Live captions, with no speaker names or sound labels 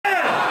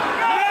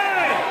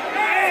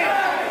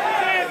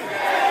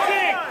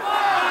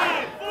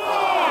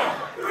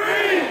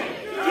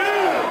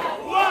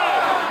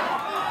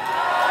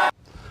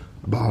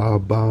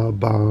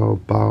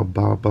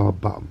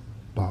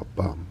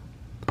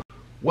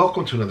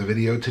Welcome to another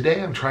video.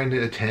 Today I'm trying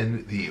to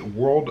attend the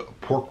World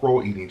Pork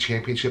Roll Eating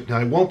Championship. Now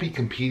I won't be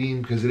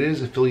competing because it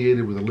is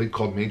affiliated with a league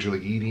called Major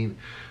League Eating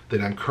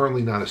that I'm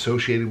currently not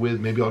associated with.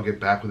 Maybe I'll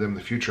get back with them in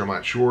the future, I'm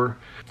not sure.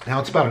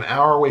 Now it's about an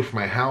hour away from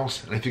my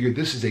house and I figured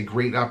this is a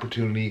great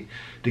opportunity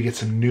to get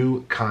some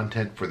new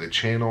content for the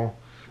channel.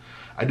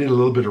 I did a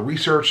little bit of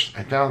research.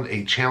 I found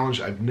a challenge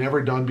I've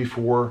never done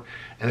before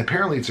and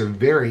apparently it's a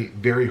very,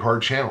 very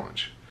hard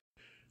challenge.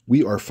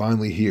 We are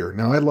finally here.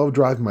 Now, I love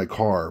driving my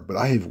car, but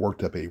I have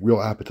worked up a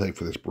real appetite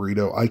for this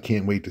burrito. I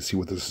can't wait to see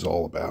what this is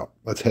all about.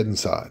 Let's head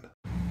inside.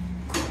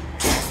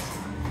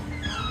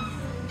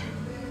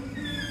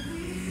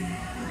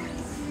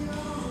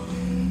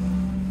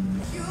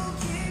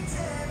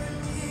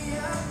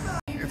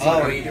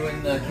 Oh, are you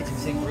doing the kitchen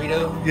sink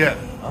burrito? Yeah.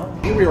 Oh.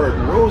 Here we are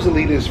at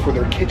Rosalita's for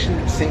their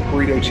kitchen sink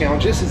burrito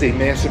challenge. This is a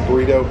massive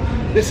burrito.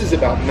 This is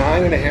about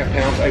 9.5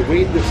 pounds. I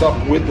weighed this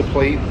up with the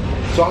plate,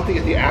 so I'll have to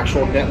get the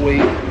actual net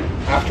weight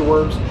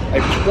afterwards. I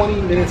have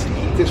 20 minutes to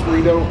eat this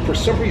burrito. For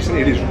some reason,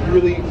 it is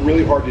really,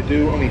 really hard to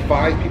do. Only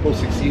 5 people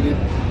succeeded.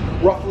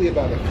 Roughly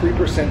about a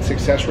 3%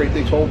 success rate,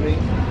 they told me.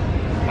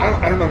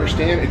 I don't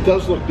understand. It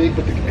does look big,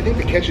 but I think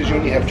the catch is you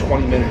only have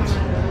 20 minutes.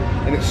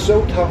 And it's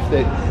so tough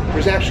that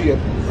there's actually a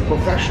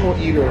professional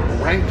eater,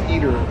 ranked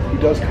eater, who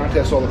does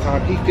contests all the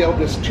time. He failed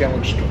this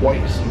challenge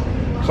twice.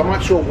 So I'm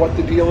not sure what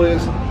the deal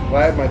is, but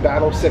I have my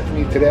battle set for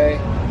me today.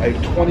 I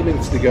have 20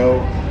 minutes to go.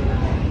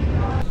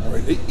 All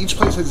right, each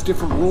place has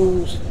different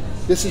rules.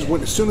 This is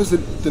when, as soon as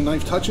the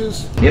knife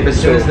touches. Yep,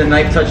 as soon as the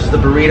knife touches the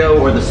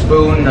burrito or the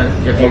spoon,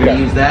 if you're going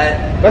to use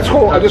that. That's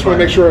cool. I just want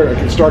to make sure I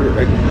can start it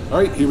right. All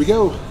right, here we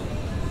go.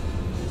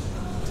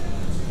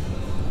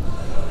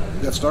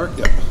 You got start?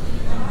 Yep.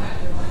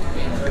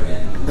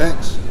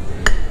 Thanks.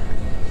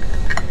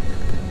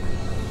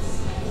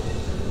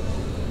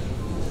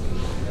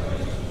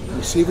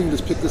 Let's see if we can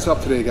just pick this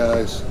up today,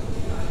 guys.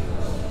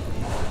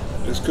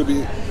 This could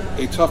be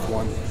a tough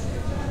one.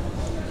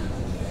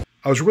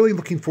 I was really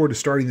looking forward to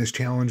starting this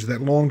challenge.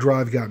 That long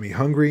drive got me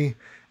hungry,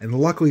 and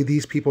luckily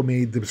these people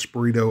made this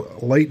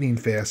burrito lightning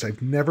fast.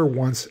 I've never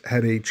once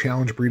had a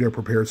challenge burrito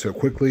prepared so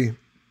quickly,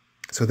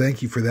 so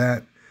thank you for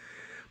that.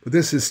 But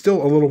this is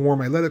still a little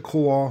warm. I let it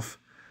cool off,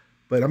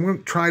 but I'm going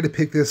to try to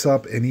pick this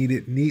up and eat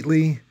it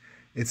neatly.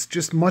 It's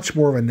just much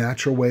more of a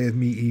natural way of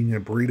me eating a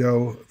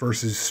burrito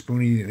versus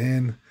spooning it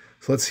in.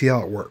 So let's see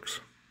how it works.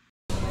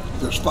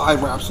 There's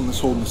 5 wraps on this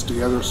holding this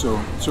together, so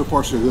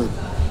far so good.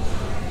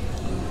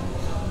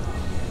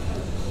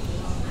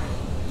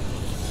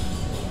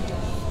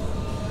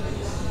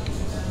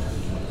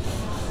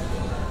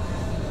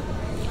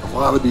 A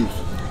lot of beef.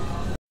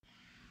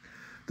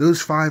 Those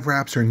 5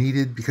 wraps are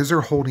needed because they're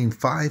holding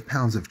 5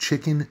 pounds of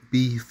chicken,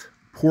 beef,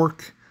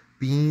 pork,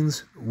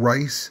 beans,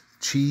 rice,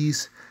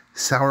 cheese,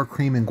 sour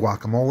cream, and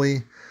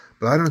guacamole.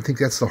 But I don't think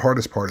that's the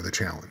hardest part of the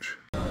challenge.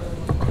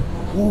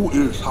 Ooh, it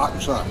is hot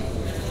inside.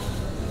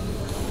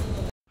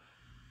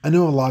 I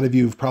know a lot of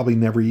you have probably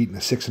never eaten a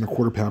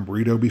 6¼ pound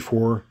burrito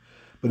before,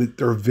 but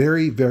they're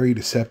very, very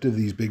deceptive,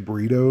 these big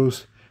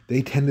burritos.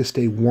 They tend to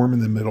stay warm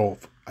in the middle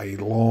for a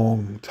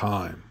long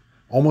time.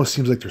 Almost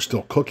seems like they're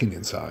still cooking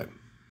inside.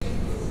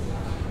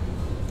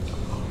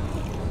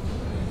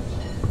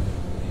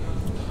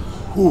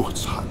 Ooh,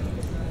 it's hot.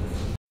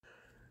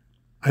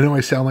 I know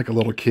I sound like a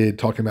little kid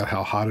talking about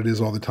how hot it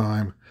is all the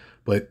time,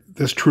 but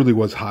this truly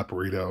was a hot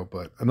burrito.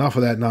 But enough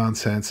of that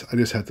nonsense. I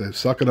just had to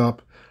suck it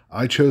up.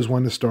 I chose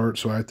when to start,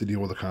 so I have to deal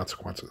with the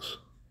consequences.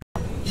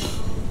 All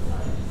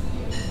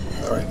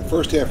right, the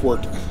first half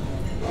worked.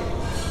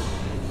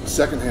 The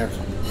second half,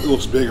 it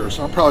looks bigger,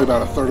 so I'm probably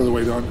about 1/3 of the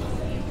way done.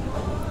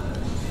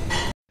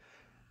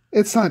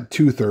 It's not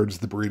 2/3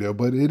 the burrito,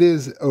 but it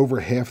is over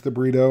half the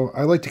burrito.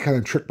 I like to kind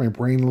of trick my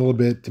brain a little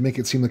bit to make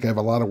it seem like I have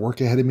a lot of work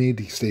ahead of me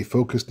to stay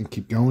focused and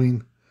keep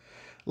going.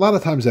 A lot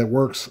of times that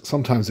works.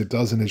 Sometimes it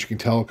doesn't, as you can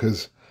tell,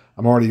 because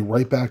I'm already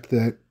right back to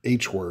that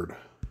H word.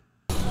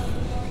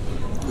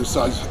 This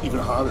side's even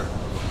hotter.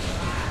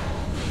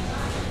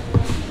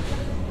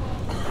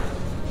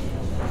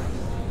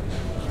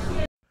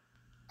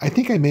 I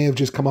think I may have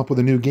just come up with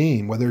a new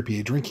game, whether it be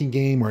a drinking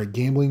game or a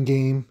gambling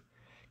game.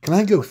 Can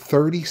I go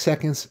 30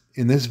 seconds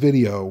in this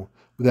video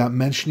without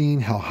mentioning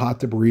how hot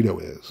the burrito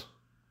is?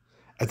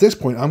 At this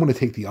point, I'm going to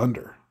take the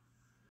under.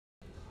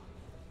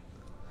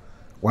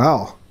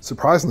 Wow,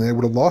 surprisingly, I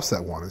would have lost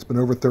that one. It's been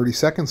over 30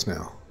 seconds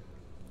now.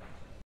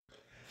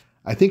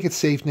 I think it's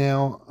safe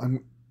now.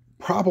 I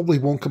probably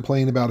won't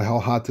complain about how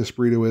hot this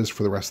burrito is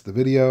for the rest of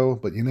the video,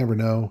 but you never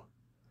know.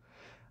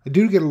 I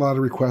do get a lot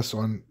of requests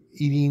on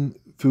eating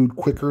food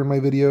quicker in my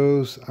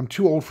videos. I'm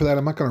too old for that.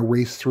 I'm not going to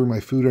race through my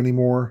food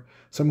anymore.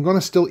 So I'm going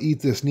to still eat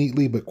this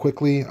neatly but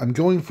quickly. I'm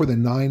going for the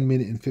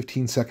 9-minute and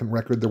 15-second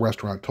record the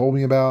restaurant told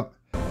me about.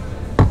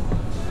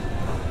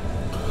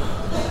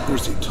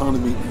 There's a ton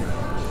of meat here.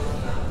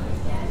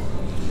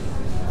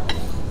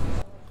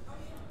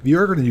 If you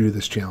are going to do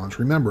this challenge,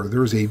 remember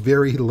there's a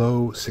very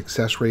low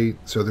success rate,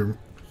 so there's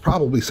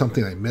probably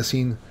something I'm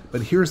missing.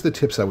 But here's the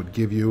tips I would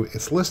give you.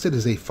 It's listed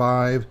as a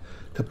 5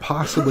 to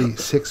possibly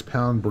 6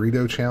 pound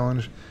burrito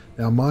challenge.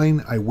 Now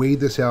mine, I weighed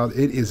this out,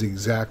 it is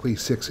exactly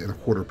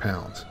 6¼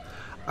 pounds.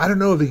 I don't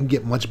know if it can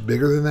get much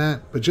bigger than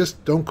that, but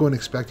just don't go in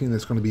expecting that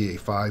it's going to be a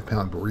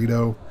 5-pound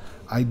burrito.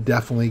 I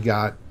definitely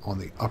got on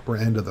the upper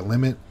end of the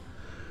limit.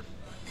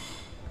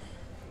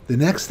 The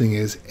next thing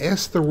is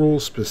ask the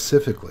rules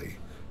specifically,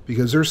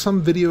 because there's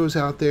some videos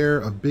out there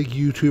of big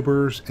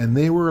YouTubers and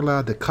they were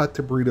allowed to cut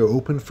the burrito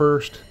open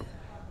first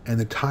and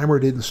the timer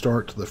didn't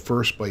start till the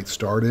first bite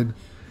started.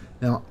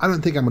 Now, I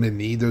don't think I'm going to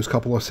need those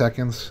couple of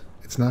seconds.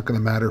 It's not going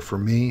to matter for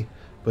me,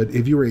 but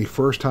if you were a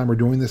first timer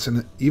doing this,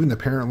 and even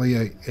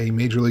apparently a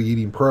Major League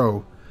Eating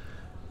pro,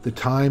 the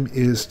time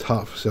is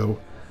tough. So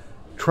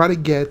try to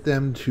get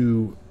them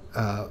to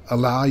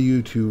allow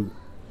you to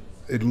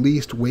at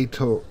least wait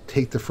till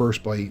take the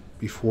first bite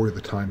before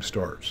the time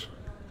starts.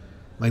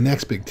 My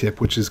next big tip,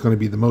 which is going to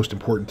be the most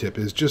important tip,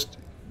 is just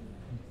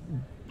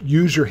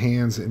use your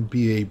hands and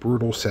be a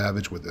brutal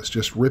savage with this.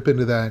 Just rip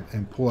into that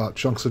and pull out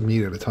chunks of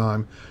meat at a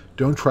time.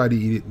 Don't try to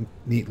eat it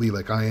neatly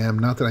like I am.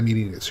 Not that I'm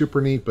eating it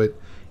super neat, but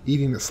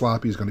eating it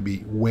sloppy is going to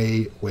be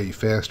way, way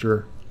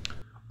faster.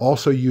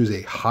 Also use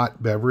a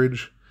hot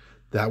beverage.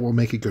 That will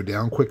make it go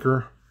down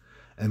quicker.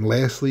 And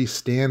lastly,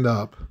 stand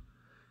up,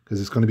 because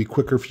it's going to be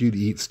quicker for you to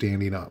eat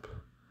standing up.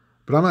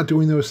 But I'm not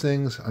doing those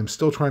things. I'm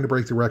still trying to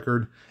break the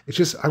record. It's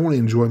just I want to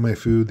enjoy my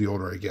food the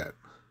older I get.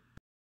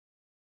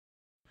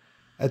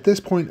 At this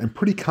point, I'm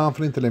pretty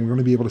confident that I'm going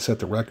to be able to set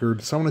the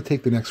record, so I'm going to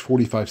take the next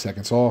 45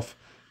 seconds off,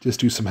 just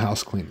do some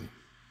house cleaning.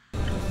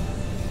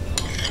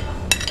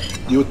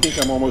 You would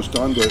think I'm almost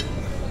done, but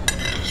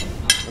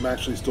I'm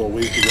actually still a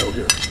ways to go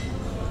here.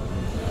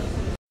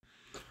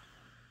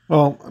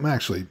 Well, I'm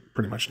actually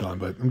pretty much done,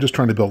 but I'm just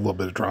trying to build a little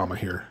bit of drama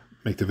here,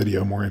 make the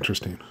video more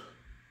interesting.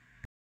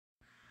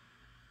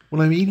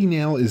 What I'm eating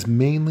now is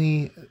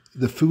mainly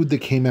the food that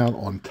came out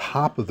on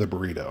top of the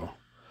burrito.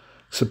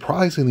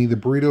 Surprisingly, the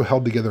burrito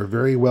held together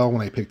very well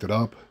when I picked it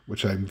up,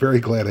 which I'm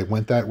very glad I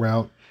went that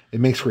route. It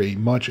makes for a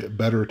much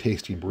better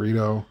tasting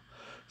burrito.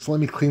 So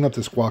let me clean up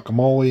this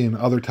guacamole and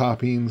other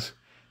toppings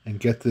and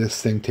get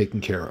this thing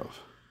taken care of.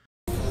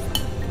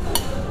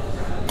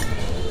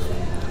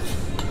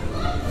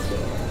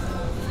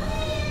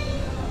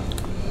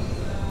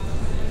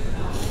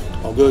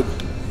 All good.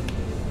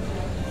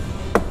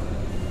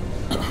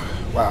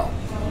 Wow,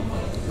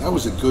 that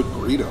was a good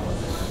burrito.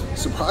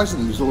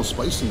 Surprisingly, there's a little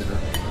spice in there.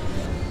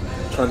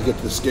 Trying to get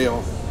to the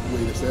scale,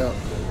 weigh this out.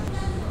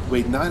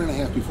 Weighed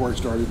 9½ before I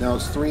started. Now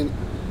it's 3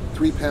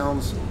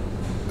 pounds,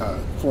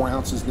 4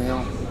 ounces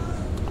now.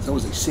 That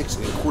was a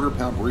 6¼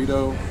 pound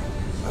burrito.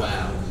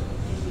 Wow,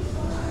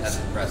 that's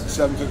impressive.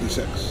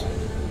 756.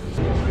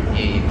 Yeah,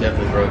 you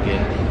definitely broke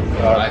it.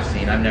 What I've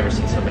seen, I've never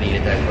seen somebody eat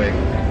it that quick.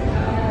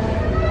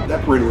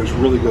 That burrito is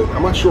really good.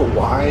 I'm not sure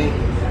why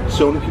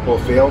so many people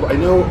have failed. I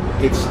know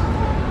it's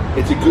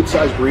a good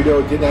sized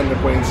burrito. It did end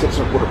up weighing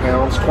 6¼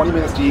 pounds. 20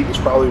 minutes to eat is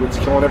probably what's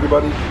killing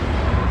everybody.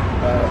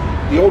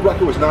 The old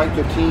record was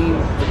 9:15.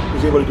 I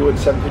was able to do it in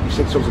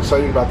 7:56, so I was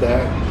excited about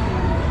that.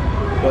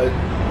 But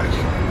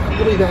I'm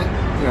really that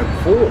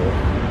full.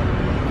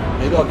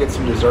 Maybe I'll get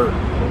some dessert.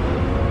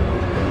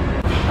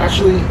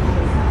 Actually,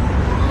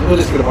 we'll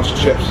just get a bunch of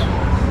chips.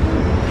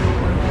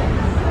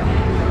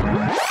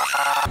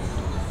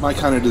 My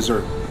kind of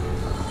dessert.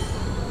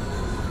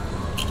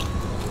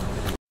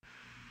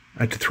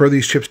 I had to throw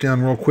these chips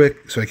down real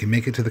quick so I can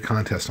make it to the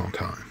contest on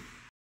time.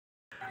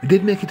 I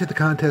did make it to the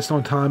contest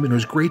on time, and it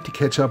was great to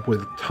catch up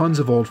with tons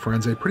of old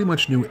friends. I pretty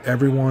much knew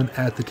everyone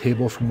at the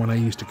table from when I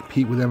used to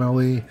compete with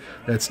MLE.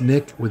 That's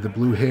Nick with the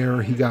blue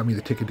hair. He got me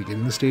the ticket to get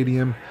in the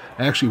stadium.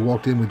 I actually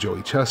walked in with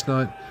Joey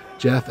Chestnut.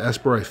 Jeff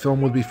Esper I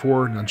filmed with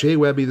before. Now Jay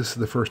Webby, this is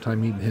the first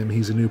time meeting him.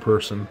 He's a new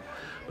person.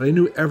 But I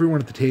knew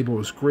everyone at the table. It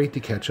was great to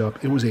catch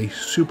up. It was a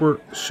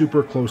super,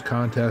 super close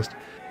contest.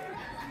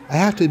 I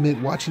have to admit,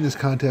 watching this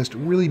contest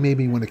really made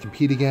me want to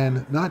compete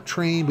again. Not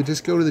train, but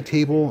just go to the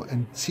table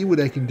and see what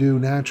I can do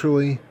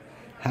naturally.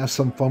 Have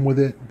some fun with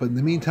it. But in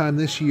the meantime,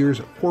 this year's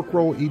pork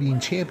roll eating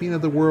champion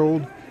of the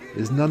world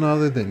is none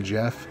other than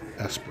Jeff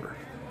Esper.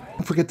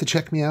 Don't forget to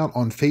check me out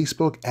on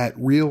Facebook at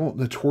Real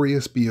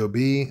Notorious BOB.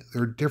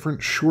 There are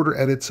different shorter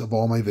edits of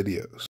all my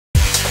videos.